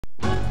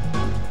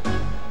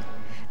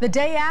The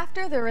day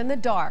after, they're in the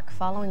dark.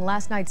 Following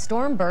last night's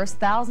storm burst,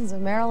 thousands of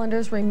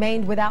Marylanders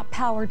remained without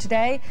power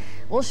today.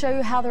 We'll show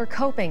you how they're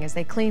coping as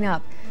they clean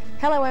up.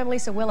 Hello, I'm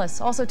Lisa Willis.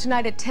 Also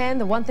tonight at 10,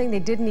 the one thing they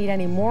didn't need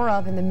any more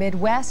of in the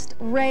Midwest,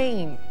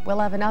 rain. We'll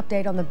have an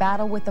update on the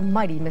battle with the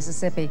mighty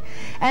Mississippi.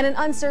 And an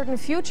uncertain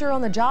future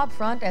on the job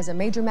front as a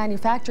major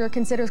manufacturer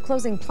considers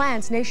closing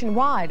plants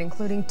nationwide,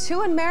 including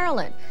 2 in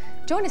Maryland.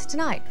 Join us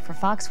tonight for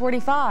Fox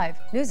 45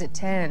 News at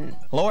 10.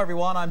 Hello,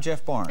 everyone. I'm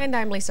Jeff Barnes. And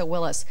I'm Lisa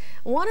Willis.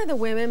 One of the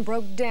women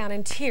broke down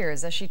in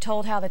tears as she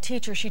told how the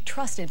teacher she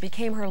trusted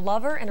became her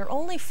lover and her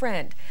only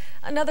friend.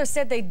 Another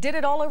said they did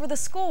it all over the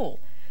school.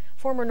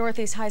 Former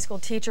Northeast High School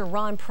teacher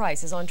Ron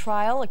Price is on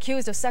trial,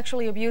 accused of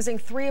sexually abusing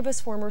 3 of his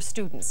former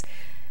students.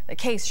 The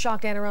case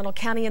shocked Anne Arundel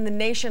County and the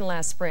nation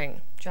last spring.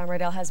 John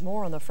Riddell has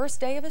more on the first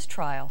day of his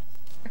trial.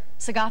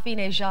 Sagafi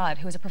Nejad,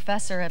 who is a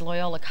professor at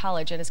Loyola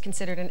College and is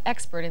considered an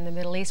expert in the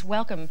Middle East.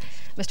 Welcome,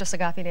 Mr.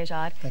 Sagafi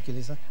Nejad. Thank you,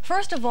 Lisa.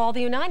 First of all,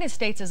 the United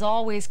States has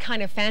always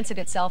kind of fancied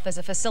itself as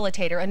a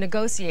facilitator, a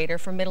negotiator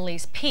for Middle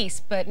East peace,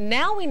 but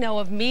now we know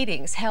of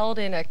meetings held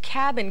in a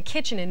cabin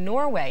kitchen in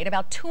Norway at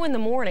about 2 in the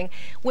morning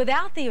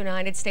without the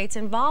United States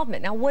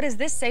involvement. Now, what does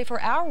this say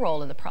for our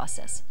role in the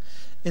process?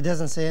 It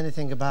doesn't say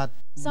anything about...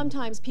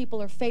 Sometimes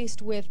people are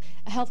faced with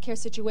a healthcare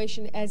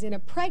situation as in a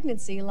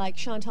pregnancy like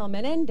Chantal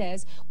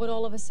Menendez, when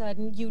all of a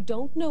sudden you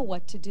don't know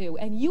what to do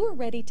and you were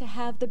ready to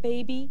have the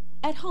baby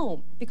at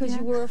home because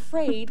you were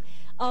afraid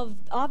of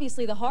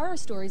obviously the horror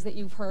stories that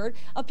you've heard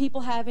of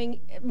people having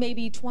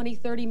maybe $20,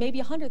 $30,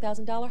 maybe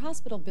 $100,000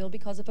 hospital bill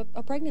because of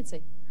a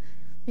pregnancy.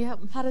 Yep.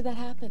 How did that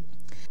happen?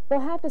 We'll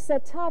have to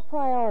set top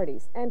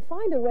priorities and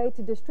find a way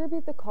to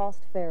distribute the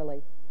cost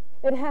fairly.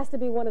 It has to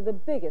be one of the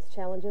biggest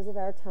challenges of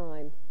our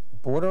time.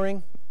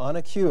 Bordering on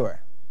a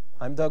cure.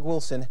 I'm Doug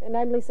Wilson. And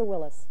I'm Lisa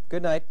Willis.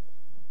 Good night.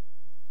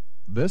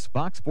 This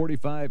Fox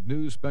 45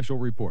 News special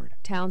report.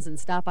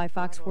 Townsend stopped by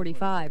Fox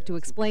 45 to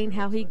explain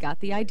how he got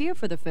the idea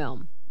for the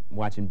film.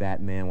 Watching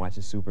Batman,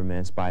 watching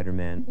Superman,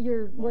 Spider-Man.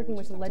 You're working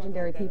with some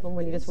legendary people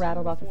when you just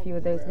rattled off a few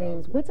of those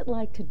names. What's it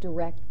like to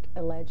direct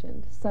a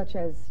legend such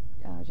as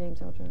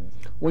James Earl Jones?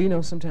 Well, you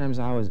know, sometimes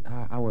I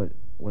would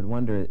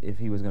wonder if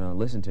he was going to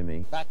listen to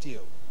me. Back to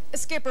you.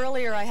 Skip,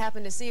 earlier I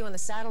happened to see you on the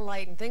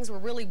satellite and things were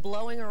really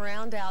blowing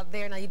around out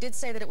there. Now, you did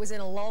say that it was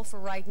in a lull for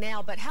right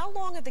now, but how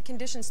long had the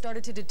conditions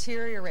started to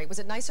deteriorate? Was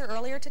it nicer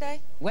earlier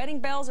today? Wedding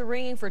bells are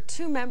ringing for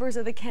 2 members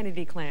of the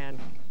Kennedy clan.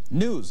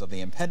 News of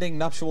the impending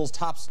nuptials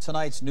tops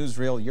tonight's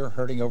newsreel. You're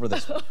hurting over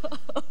this one.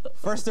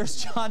 First,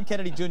 there's John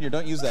Kennedy Jr.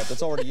 Don't use that.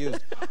 That's already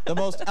used. The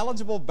most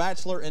eligible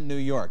bachelor in New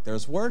York.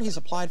 There's word he's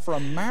applied for a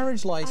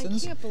marriage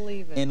license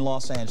in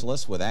Los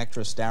Angeles with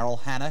actress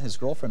Daryl Hannah, his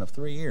girlfriend of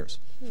 3 years.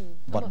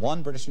 But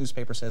one British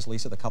newspaper says,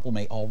 Lisa, the couple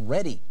may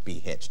already be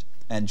hitched.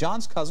 And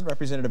John's cousin,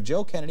 Representative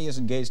Joe Kennedy, is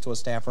engaged to a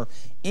staffer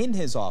in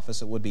his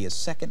office. It would be his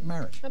 2nd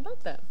marriage. How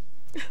about that?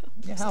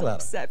 Yeah, how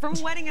about it? From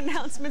wedding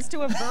announcements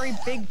to a very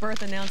big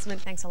birth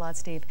announcement. Thanks a lot,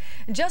 Steve.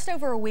 Just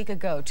over a week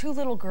ago, 2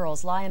 little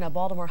girls lie in a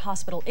Baltimore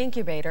hospital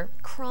incubator,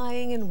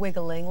 crying and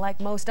wiggling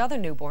like most other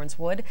newborns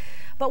would.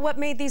 But what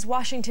made these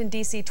Washington,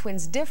 D.C.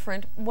 twins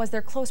different was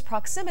their close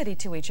proximity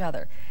to each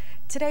other.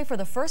 Today, for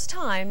the first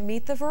time,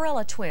 meet the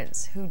Varela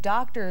twins, who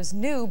doctors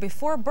knew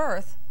before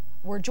birth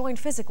were joined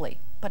physically,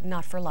 but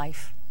not for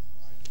life.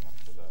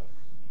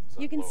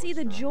 You can see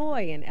the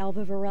joy in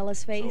Elva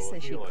Varela's face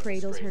as she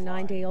cradles her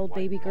 9-day-old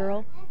baby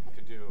girl.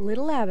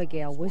 Little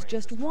Abigail was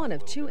just one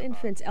of 2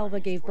 infants Elva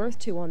gave birth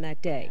to on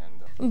that day.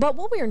 But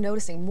what we are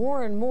noticing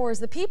more and more is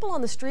the people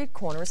on the street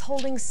corners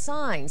holding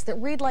signs that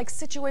read like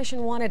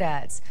Situation Wanted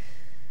ads.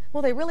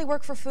 Will they really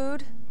work for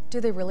food? Do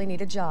they really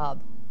need a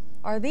job?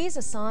 Are these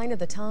a sign of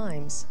the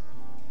times?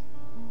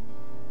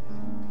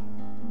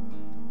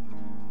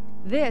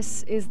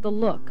 This is the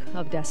look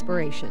of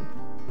desperation.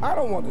 I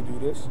don't want to do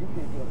this,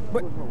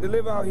 but to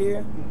live out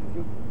here,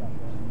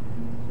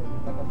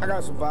 I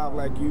gotta survive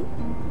like you.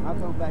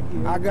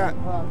 I got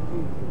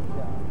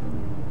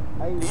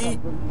to eat.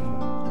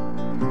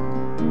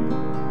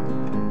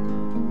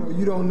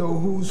 You don't know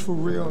who's for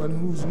real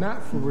and who's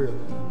not for real.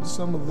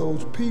 Some of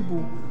those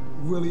people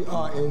really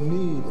are in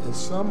need, and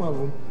some of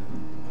them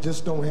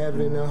just don't have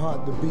it in their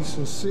heart to be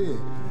sincere.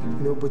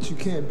 But you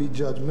can't be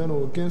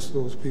judgmental against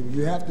those people.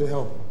 You have to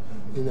help them.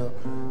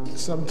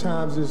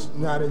 Sometimes it's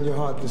not in your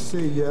heart to say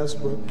yes,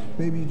 but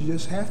maybe you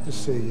just have to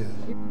say yes.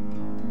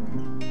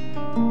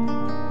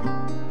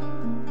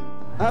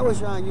 I was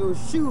trying to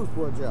use shoes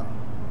for a job.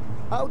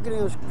 I would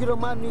get on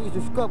my knees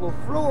to scrub a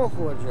floor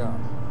for a job.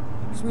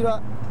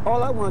 Sweetheart,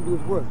 all I want to do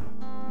is work.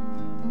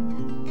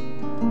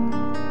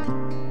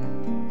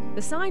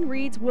 The sign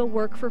reads, "Will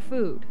work for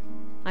food.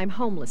 I'm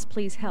homeless,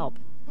 please help.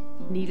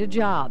 Need a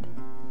job."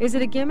 Is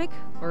it a gimmick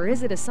or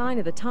is it a sign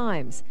of the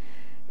times?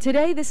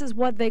 Today, this is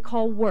what they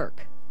call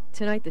work.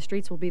 Tonight, the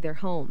streets will be their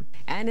home.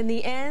 And in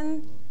the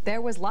end,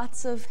 there was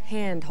lots of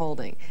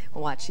hand-holding.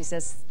 Watch, she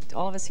says,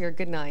 all of us here,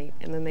 good night,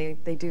 and then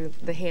they do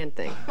the hand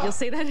thing. You'll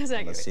see that in a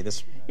second. Let's see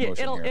this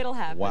motion here. It'll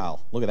happen. Wow,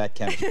 look at that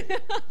chemistry.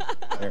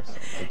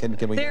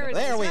 Can we there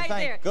we right thank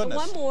there. goodness.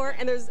 One more,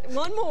 and there's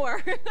one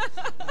more.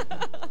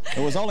 It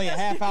was only a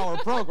half-hour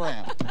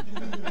program.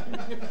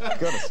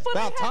 Goodness,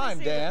 Well, about time,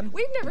 Dan.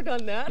 We've never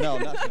done that. No,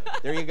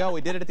 there you go. We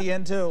did it at the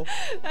end, too.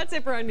 That's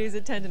it for our News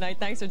at 10 tonight.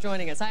 Thanks for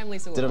joining us. I'm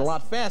Lisa Willis. Did it a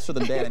lot faster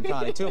than Dan and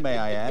Connie, too, may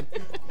I add.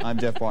 I'm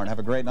Jeff Barn. Have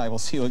a great night. We'll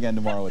see you again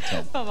tomorrow at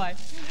 10. Bye-bye.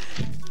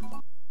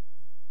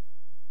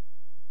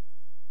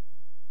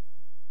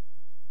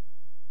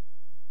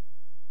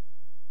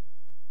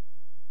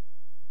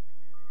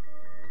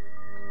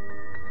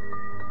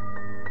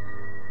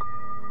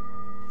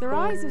 Their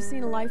eyes have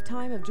seen a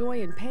lifetime of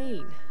joy and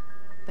pain.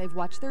 They've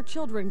watched their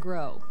children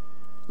grow,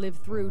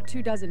 lived through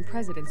 24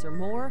 presidents or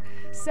more,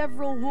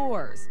 several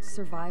wars,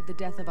 survived the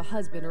death of a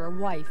husband or a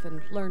wife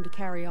and learned to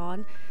carry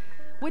on,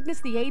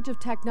 witnessed the age of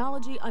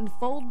technology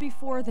unfold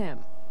before them,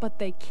 but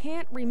they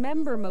can't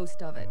remember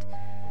most of it.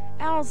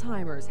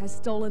 Alzheimer's has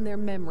stolen their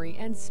memory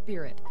and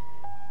spirit.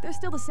 They're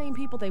still the same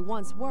people they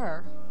once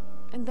were,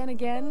 and then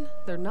again,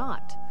 they're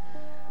not.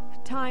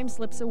 Time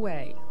slips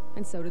away,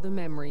 and so do the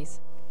memories,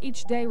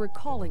 each day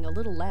recalling a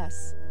little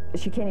less.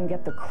 She can't even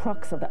get the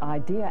crux of the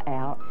idea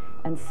out,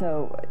 and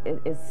so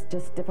it's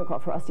just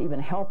difficult for us to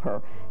even help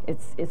her.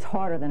 It's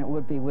harder than it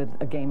would be with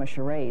a game of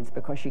charades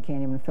because she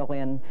can't even fill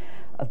in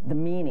the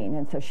meaning,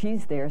 and so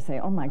she's there saying,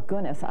 "Oh my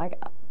goodness, I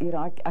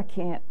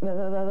can't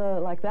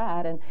like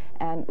that,"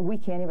 and we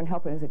can't even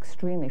help her. It's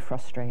extremely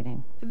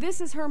frustrating.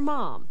 This is her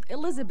mom,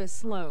 Elizabeth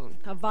Sloan,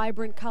 a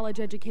vibrant,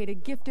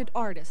 college-educated, gifted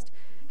artist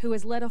who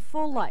has led a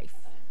full life.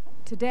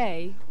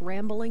 Today,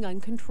 rambling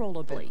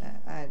uncontrollably.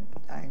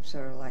 I'm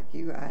sort of like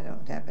you. I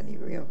don't have any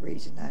real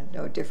reason. I'm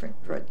no different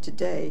for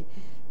today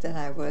than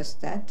I was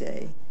that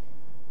day.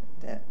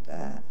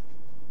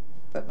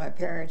 But my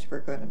parents were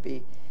going to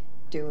be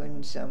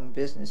doing some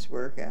business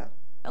work out.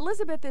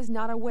 Elizabeth is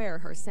not aware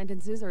her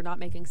sentences are not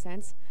making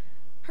sense.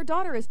 Her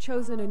daughter has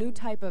chosen a new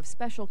type of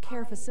special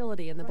care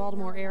facility in the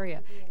Baltimore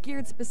area,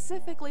 geared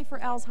specifically for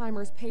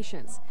Alzheimer's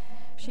patients.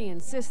 She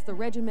insists the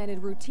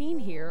regimented routine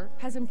here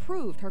has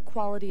improved her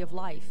quality of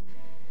life.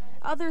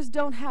 Others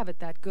don't have it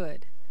that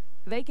good.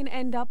 They can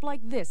end up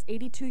like this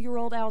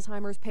 82-year-old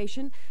Alzheimer's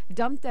patient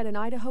dumped at an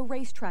Idaho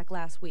racetrack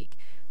last week,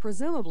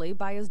 presumably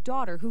by his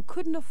daughter who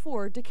couldn't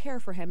afford to care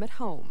for him at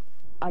home.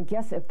 I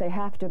guess if they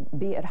have to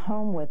be at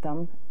home with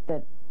them,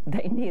 that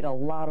they need a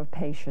lot of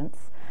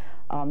patience.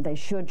 They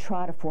should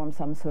try to form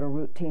some sort of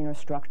routine or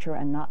structure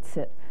and not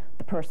sit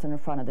the person in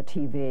front of the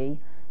TV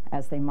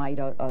as they might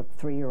a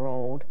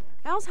 3-year-old.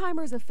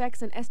 Alzheimer's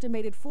affects an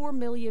estimated 4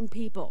 million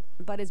people,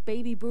 but as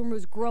baby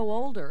boomers grow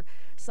older,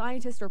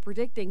 scientists are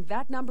predicting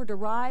that number to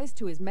rise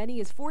to as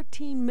many as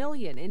 14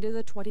 million into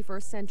the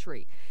 21st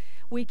century.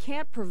 We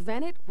can't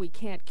prevent it, we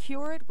can't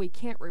cure it, we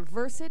can't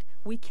reverse it,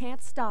 we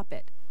can't stop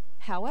it.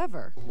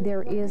 However,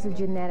 there is a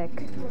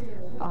genetic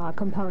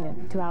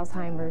component to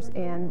Alzheimer's,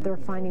 and they're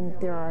finding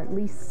there are at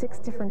least 6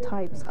 different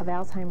types of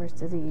Alzheimer's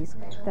disease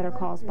that are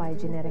caused by a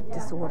genetic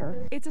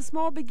disorder. It's a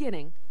small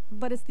beginning,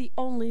 but it's the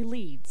only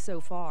lead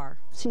so far.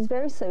 She's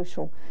very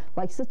social,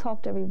 likes to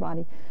talk to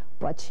everybody,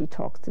 but she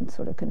talks in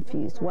sort of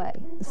confused way.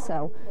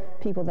 So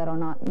people that are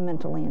not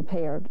mentally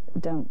impaired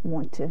don't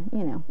want to,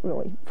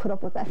 really put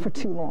up with that for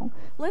too long.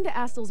 Linda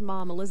Astel's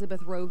mom,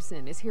 Elizabeth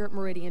Robeson, is here at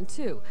Meridian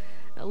too.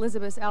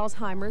 Elizabeth's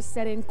Alzheimer's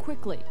set in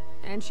quickly,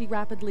 and she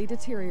rapidly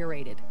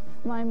deteriorated.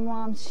 My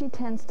mom, she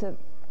tends to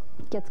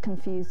get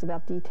confused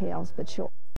about details, but she'll